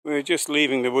We're just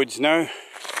leaving the woods now,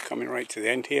 coming right to the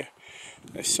end here.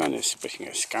 The sun is splitting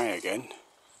the sky again.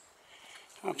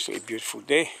 Absolutely beautiful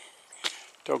day.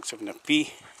 Dog's having a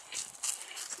pee.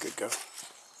 Good girl.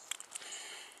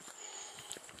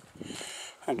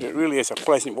 And it really is a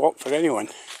pleasant walk for anyone.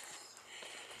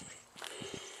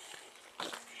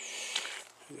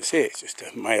 As I say, it's just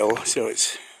a mile, so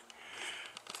it's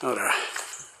not a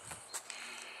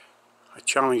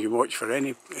challenging watch for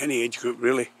any age group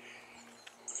really.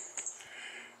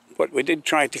 But we did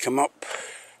try to come up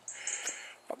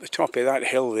the top of that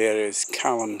hill. There is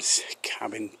Callum's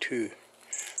Cabin 2.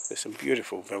 There's some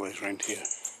beautiful villas around here,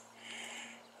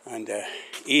 and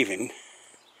even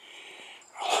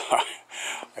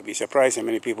I'd be surprised how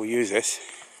many people use this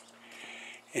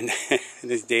in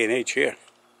this day and age here.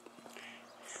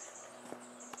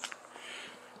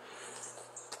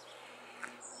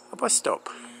 A bus stop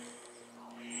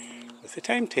with a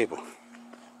timetable.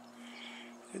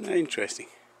 Isn't that interesting?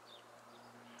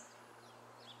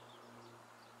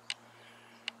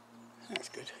 That's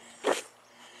good.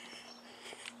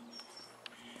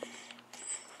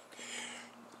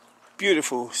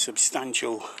 Beautiful,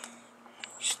 substantial,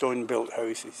 stone-built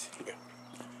houses here.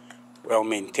 Well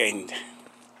maintained.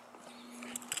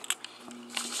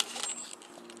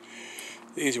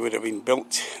 These would have been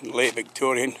built in late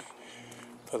Victorian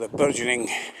for the burgeoning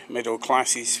middle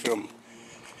classes from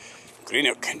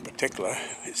Greenock in particular,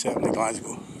 it's certainly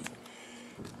Glasgow,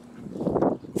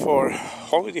 for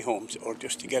holiday homes or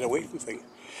just to get away from things.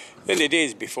 In the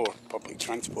days before public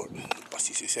transport,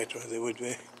 buses etc., they would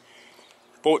be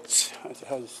boats, as it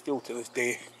has still to this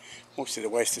day. Most of the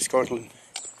west of Scotland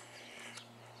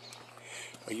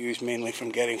are used mainly from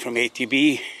getting from A to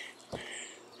B.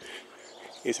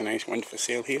 Here's a nice one for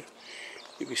sale here.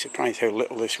 You'd be surprised how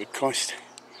little this would cost.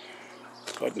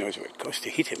 God knows what it costs to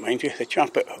heat it, mind you. The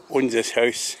chap that owns this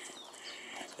house,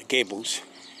 the Gables,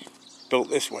 built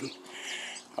this one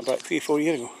about 3 or 4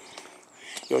 years ago.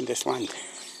 He owned this land,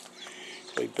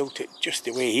 so he built it just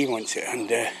the way he wants it, and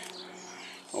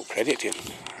all credit to him.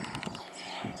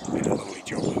 Made a lovely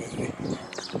job of it, eh?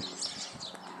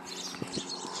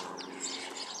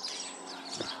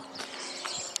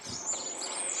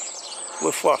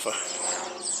 Woods4.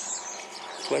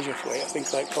 Pleasure flight, I think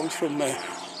that comes from Loch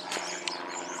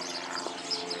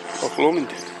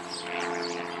Lomond.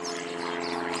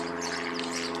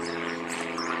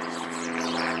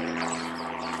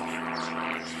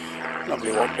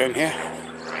 Lovely walk down here.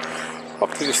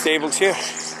 Up to the stables here,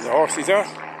 the horses are.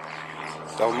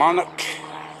 Dalmarnock.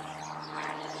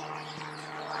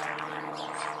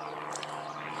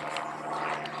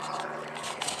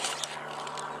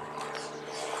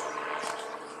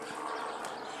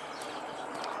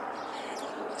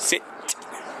 Sit.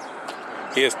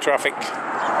 Here's traffic.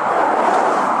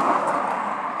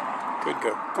 Good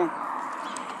girl. Come on.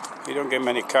 You don't get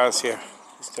many cars here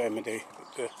this time of day.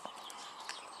 But,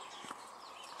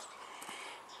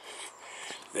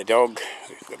 the dog,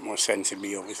 he's got more sense than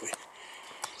me obviously.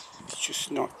 It's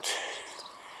just not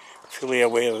fully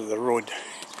aware of the road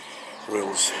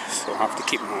rules, so I have to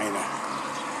keep my eye on it.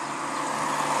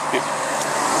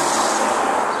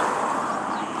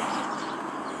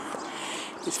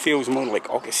 Yep. This feels more like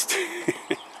August.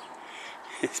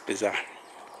 It's bizarre.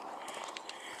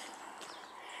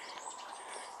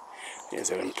 There's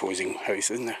an imposing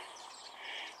house, isn't there?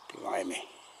 Blimey.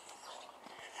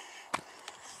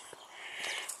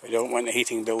 We don't want the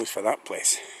heating bills for that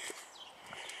place.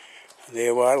 And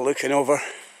there we are looking over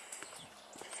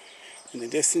in the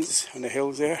distance on the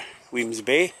hills there, Weems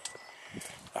Bay,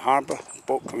 the harbour,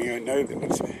 boat coming out now.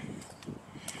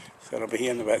 So I'll be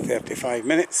here in about 35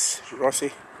 minutes.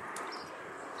 Rossi.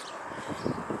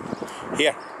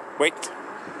 Here, wait,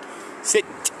 sit.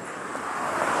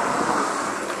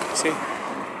 See,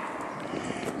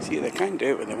 they can't do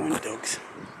it when they want dogs.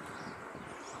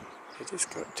 They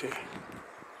just got to.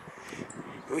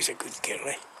 Who's a good girl,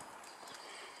 eh?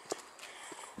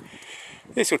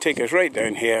 This will take us right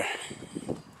down here.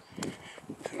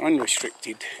 An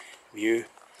unrestricted view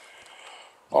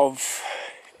of,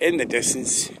 in the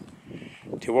distance,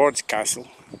 towards Castle,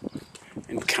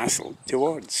 and Castle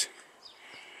towards.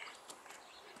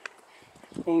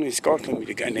 Only in Scotland would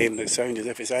you get a name that sounds as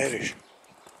if it's Irish.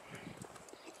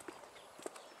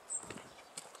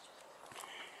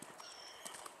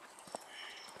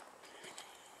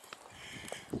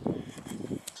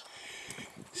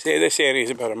 Say this area is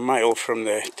about a mile from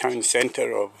the town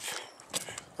centre of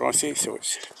Rossi, so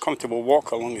it's a comfortable walk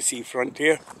along the seafront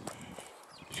here.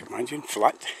 As you imagine,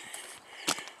 flat.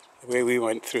 The way we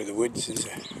went through the woods is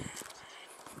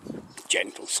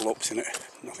gentle slopes in it,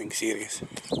 nothing serious.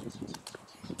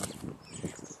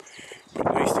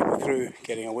 But nice to through,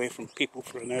 getting away from people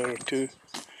for an hour or two.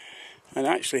 And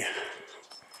actually,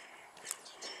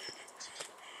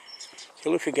 if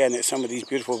you look again at some of these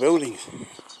beautiful buildings,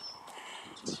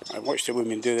 I watched a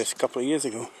woman do this a couple of years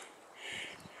ago,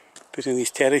 putting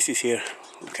these terraces here.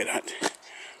 Look at that.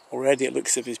 Already it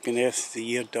looks as if it's been there since the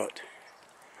year dot.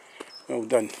 Well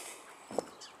done.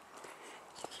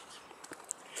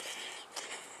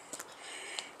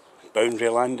 Boundary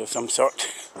land of some sort.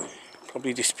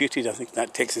 Probably disputed. I think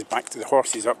that takes us back to the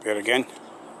horses up there again.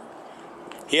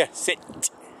 Here, sit.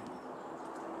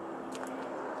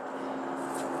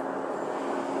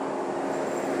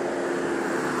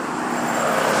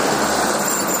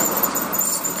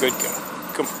 Good girl.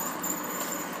 Come.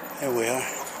 There we are.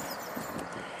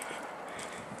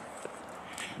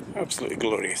 Absolutely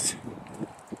glorious.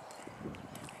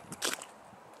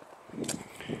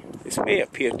 This may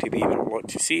appear to be not a lot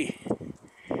to see,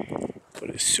 but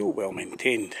it's so well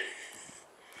maintained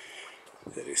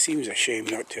that it seems a shame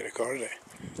not to record it.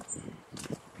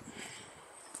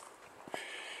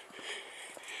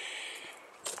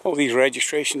 All these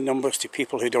registration numbers to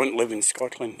people who don't live in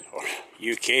Scotland or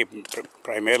UK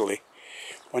primarily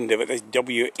wonder what this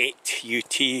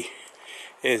W8UT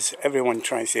is. Everyone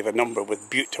tries to have a number with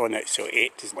Butte on it, so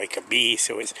 8 is like a B,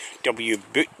 so it's W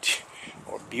Butte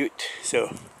or Butte.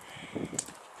 So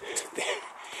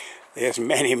there's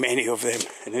many, many of them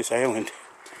in this island.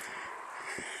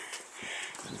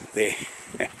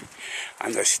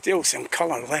 And there's still some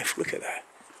colour left. Look at that.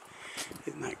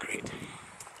 Isn't that great? Look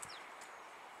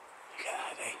at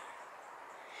that, eh?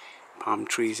 Palm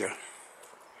trees are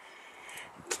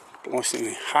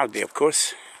blossoming. Hardy, of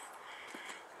course.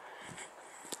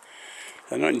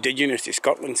 They're not indigenous to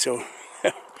Scotland, so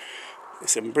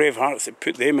there's some brave hearts that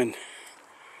put them in.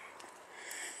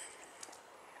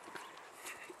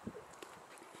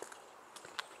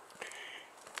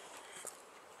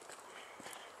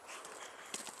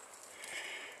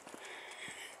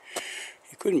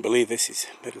 You couldn't believe this is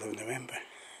middle of November.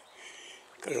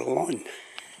 Got a lawn.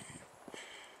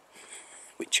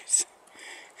 Witches.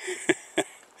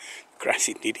 Grass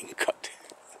is needing cut.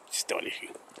 Astonishing.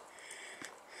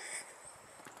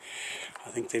 I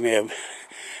think they may have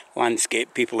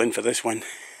landscape people in for this one,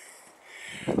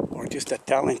 or just a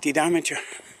talented amateur.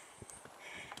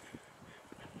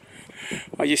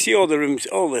 Well, you see all the rooms,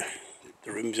 all the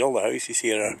houses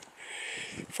here are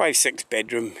 5-6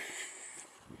 bedroom.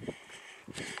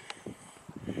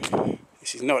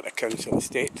 This is not a council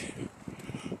estate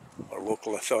or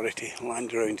local authority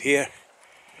land around here.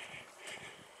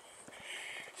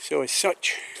 So as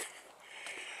such,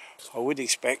 I would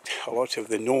expect a lot of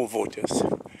the no voters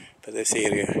for this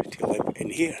area to live in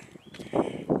here,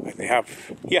 like they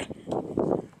have here,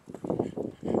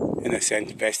 in a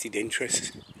sense vested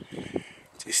interests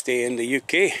to stay in the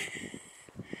UK.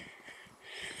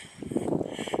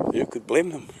 Who could blame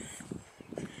them?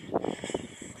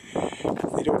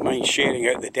 They don't mind sharing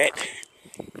out the debt,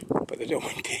 but they don't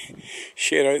want to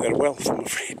share out their wealth, I'm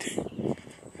afraid.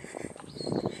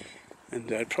 And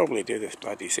I'd probably do this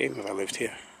bloody same if I lived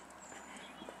here.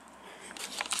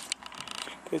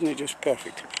 Isn't it just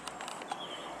perfect?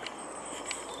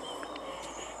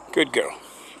 Good girl.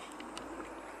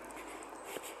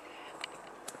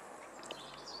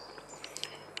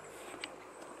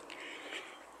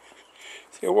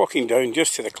 So you're walking down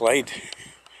just to the Clyde.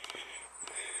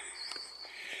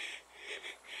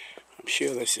 I'm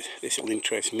sure this will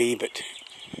interest me, but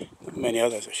many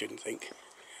others I shouldn't think.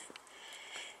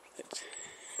 That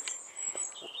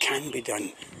what can be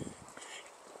done.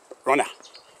 Runner,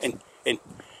 in.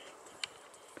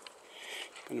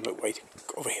 Going a bit wide.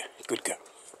 Go over here. Good girl.